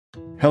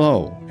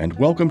Hello, and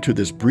welcome to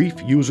this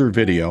brief user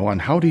video on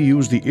how to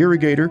use the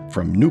Earigator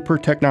from Newper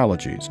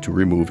Technologies to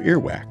remove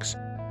earwax.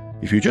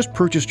 If you just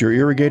purchased your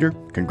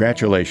Earigator,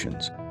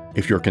 congratulations.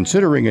 If you're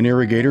considering an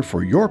Earigator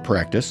for your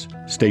practice,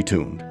 stay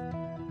tuned.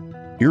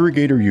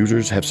 Earigator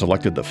users have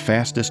selected the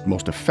fastest,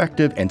 most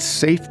effective, and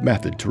safe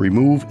method to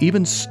remove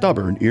even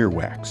stubborn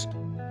earwax.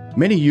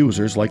 Many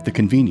users like the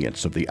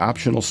convenience of the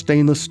optional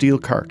stainless steel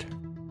cart.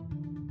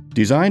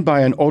 Designed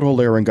by an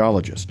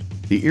otolaryngologist,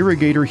 the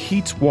Earigator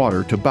heats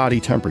water to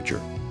body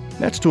temperature.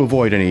 That's to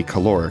avoid any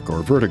caloric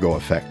or vertigo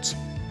effects,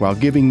 while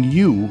giving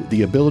you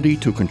the ability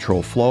to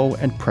control flow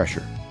and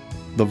pressure.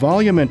 The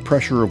volume and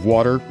pressure of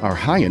water are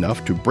high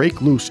enough to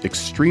break loose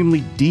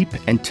extremely deep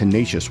and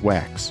tenacious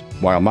wax,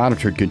 while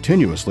monitored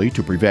continuously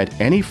to prevent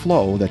any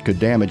flow that could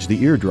damage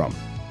the eardrum.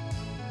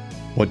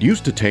 What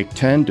used to take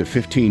 10 to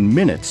 15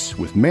 minutes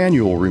with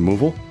manual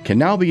removal can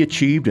now be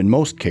achieved in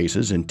most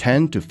cases in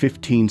 10 to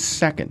 15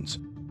 seconds.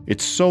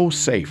 It's so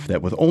safe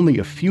that with only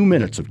a few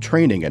minutes of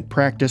training and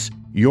practice,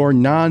 your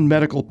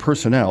non-medical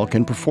personnel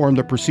can perform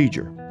the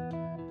procedure.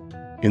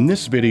 In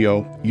this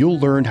video, you'll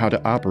learn how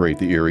to operate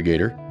the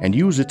Earigator and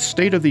use its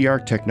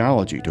state-of-the-art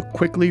technology to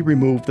quickly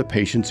remove the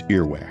patient's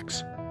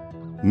earwax.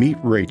 Meet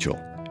Rachel.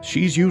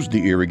 She's used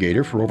the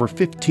Earigator for over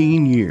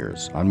 15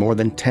 years on more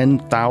than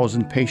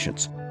 10,000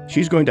 patients.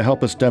 She's going to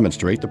help us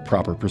demonstrate the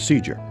proper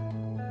procedure.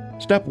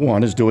 Step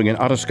 1 is doing an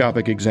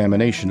otoscopic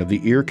examination of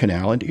the ear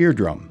canal and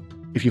eardrum.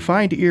 If you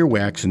find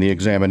earwax in the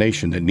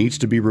examination that needs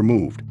to be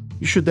removed,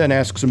 you should then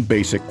ask some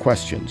basic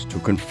questions to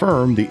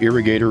confirm the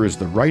Earigator is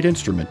the right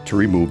instrument to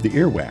remove the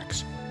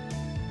earwax.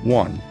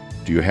 1.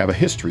 Do you have a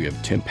history of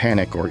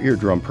tympanic or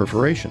eardrum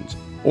perforations,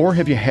 or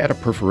have you had a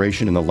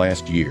perforation in the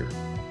last year?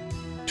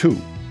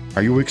 2.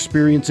 Are you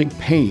experiencing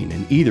pain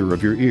in either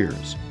of your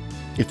ears?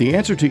 If the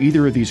answer to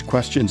either of these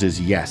questions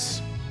is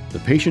yes, the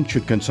patient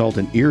should consult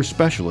an ear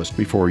specialist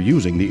before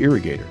using the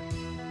Earigator.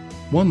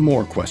 One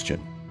more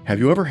question. Have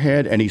you ever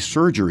had any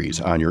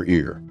surgeries on your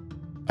ear?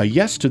 A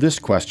yes to this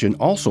question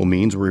also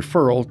means a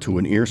referral to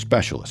an ear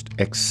specialist,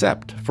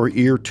 except for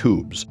ear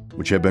tubes,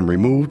 which have been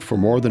removed for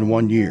more than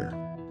 1 year.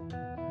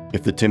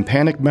 If the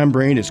tympanic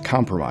membrane is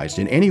compromised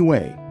in any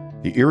way,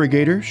 the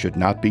Earigator should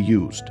not be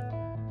used.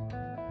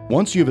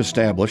 Once you've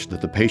established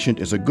that the patient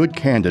is a good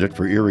candidate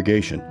for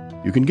irrigation,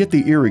 you can get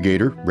the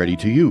Earigator ready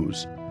to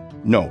use.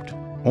 Note,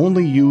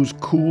 only use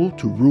cool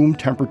to room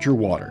temperature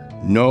water,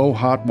 no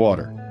hot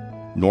water.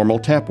 Normal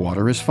tap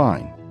water is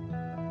fine.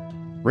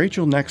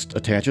 Rachel next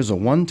attaches a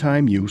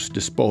one-time use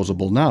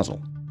disposable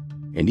nozzle.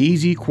 An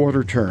easy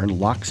quarter turn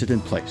locks it in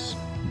place.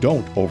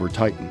 Don't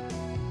over-tighten.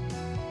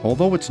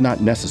 Although it's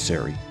not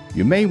necessary,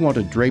 you may want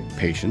to drape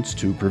patients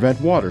to prevent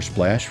water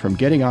splash from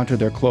getting onto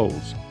their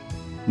clothes.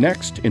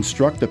 Next,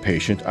 instruct the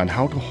patient on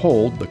how to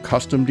hold the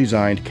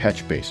custom-designed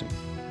catch basin.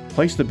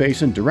 Place the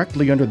basin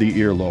directly under the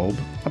earlobe,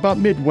 about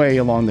midway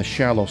along the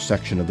shallow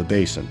section of the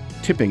basin,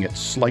 tipping it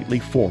slightly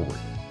forward.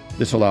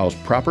 This allows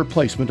proper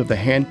placement of the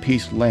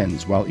handpiece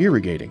lens while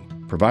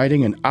irrigating,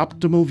 providing an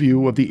optimal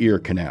view of the ear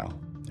canal,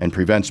 and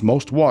prevents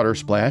most water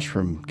splash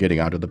from getting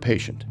onto the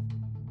patient.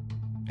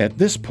 At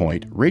this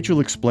point,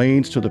 Rachel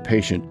explains to the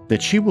patient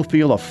that she will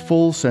feel a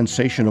full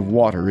sensation of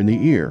water in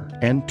the ear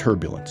and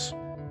turbulence.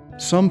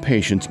 Some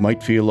patients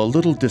might feel a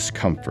little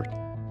discomfort.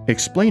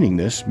 Explaining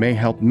this may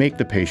help make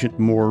the patient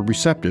more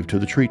receptive to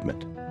the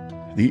treatment.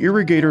 The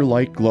Earigator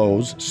light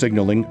glows,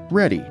 signaling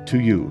ready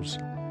to use.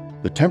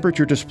 The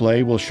temperature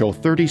display will show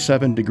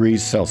 37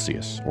 degrees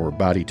Celsius, or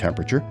body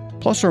temperature,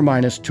 plus or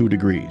minus 2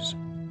 degrees.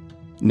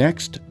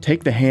 Next,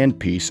 take the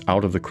handpiece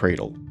out of the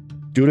cradle.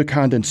 Due to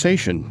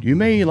condensation, you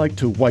may like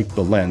to wipe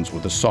the lens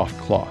with a soft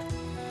cloth.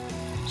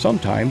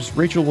 Sometimes,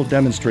 Rachel will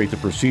demonstrate the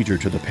procedure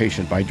to the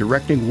patient by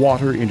directing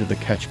water into the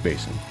catch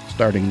basin,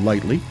 starting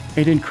lightly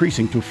and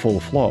increasing to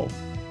full flow.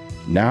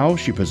 Now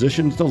she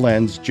positions the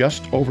lens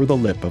just over the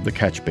lip of the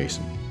catch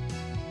basin.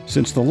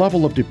 Since the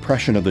level of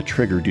depression of the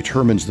trigger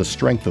determines the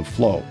strength of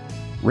flow,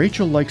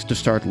 Rachel likes to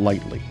start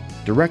lightly,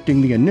 directing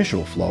the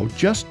initial flow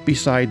just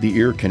beside the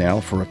ear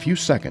canal for a few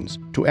seconds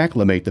to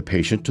acclimate the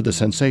patient to the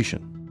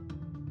sensation.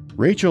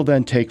 Rachel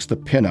then takes the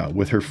pinna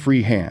with her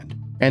free hand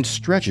and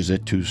stretches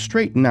it to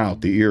straighten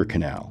out the ear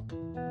canal.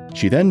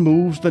 She then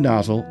moves the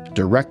nozzle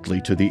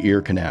directly to the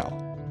ear canal.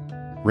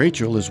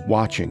 Rachel is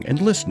watching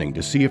and listening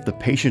to see if the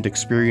patient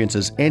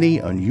experiences any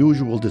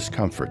unusual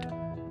discomfort.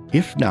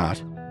 If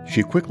not,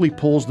 she quickly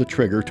pulls the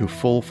trigger to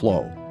full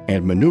flow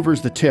and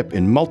maneuvers the tip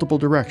in multiple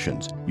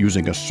directions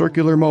using a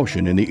circular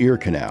motion in the ear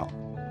canal.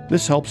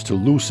 This helps to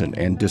loosen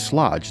and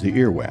dislodge the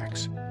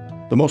earwax.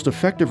 The most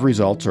effective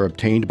results are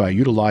obtained by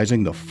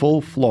utilizing the full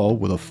flow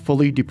with a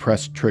fully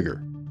depressed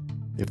trigger.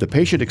 If the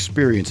patient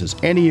experiences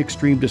any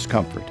extreme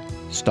discomfort,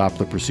 stop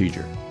the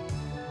procedure.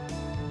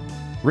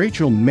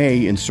 Rachel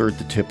may insert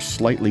the tip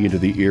slightly into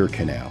the ear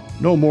canal,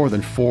 no more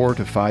than 4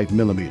 to 5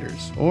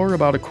 millimeters, or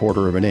about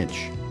 1/4 of an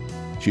inch.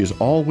 She is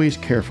always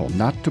careful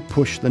not to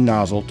push the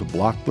nozzle to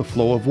block the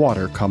flow of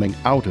water coming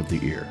out of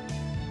the ear.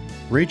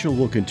 Rachel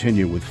will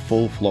continue with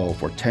full flow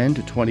for 10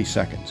 to 20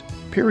 seconds,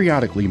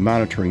 periodically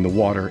monitoring the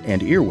water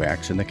and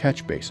earwax in the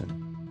catch basin.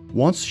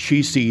 Once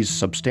she sees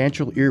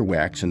substantial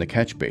earwax in the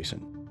catch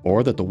basin,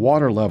 or that the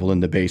water level in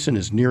the basin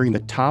is nearing the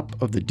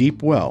top of the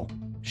deep well,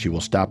 she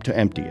will stop to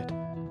empty it.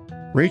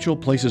 Rachel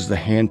places the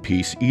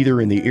handpiece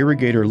either in the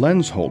irrigator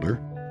lens holder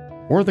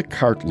or the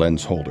cart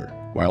lens holder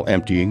while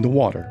emptying the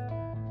water.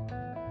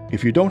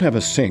 If you don't have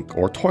a sink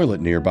or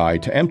toilet nearby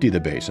to empty the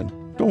basin,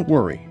 don't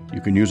worry,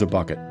 you can use a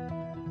bucket.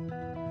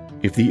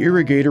 If the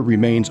irrigator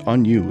remains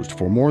unused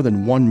for more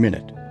than 1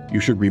 minute, you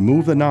should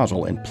remove the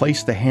nozzle and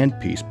place the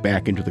handpiece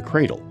back into the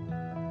cradle.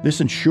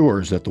 This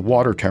ensures that the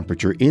water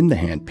temperature in the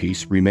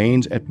handpiece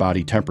remains at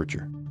body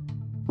temperature.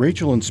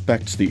 Rachel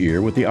inspects the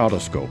ear with the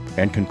otoscope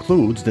and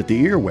concludes that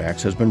the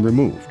earwax has been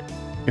removed.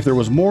 If there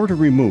was more to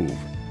remove,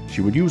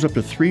 she would use up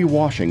to 3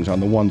 washings on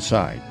the one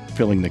side,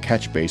 filling the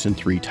catch basin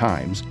 3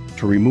 times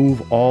to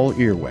remove all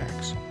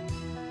earwax.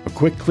 A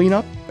quick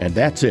cleanup, and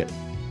that's it.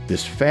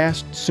 This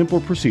fast,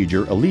 simple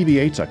procedure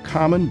alleviates a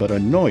common but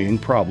annoying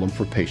problem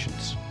for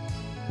patients.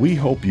 We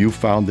hope you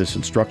found this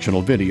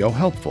instructional video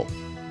helpful.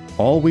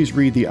 Always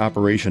read the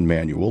operation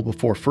manual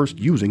before first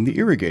using the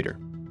irrigator.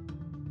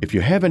 If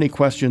you have any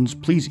questions,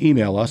 please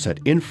email us at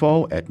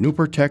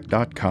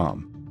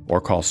info@newpertech.com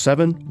or call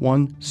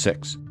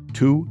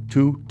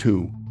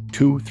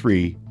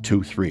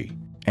 716-222-2323.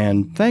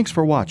 And thanks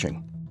for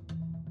watching.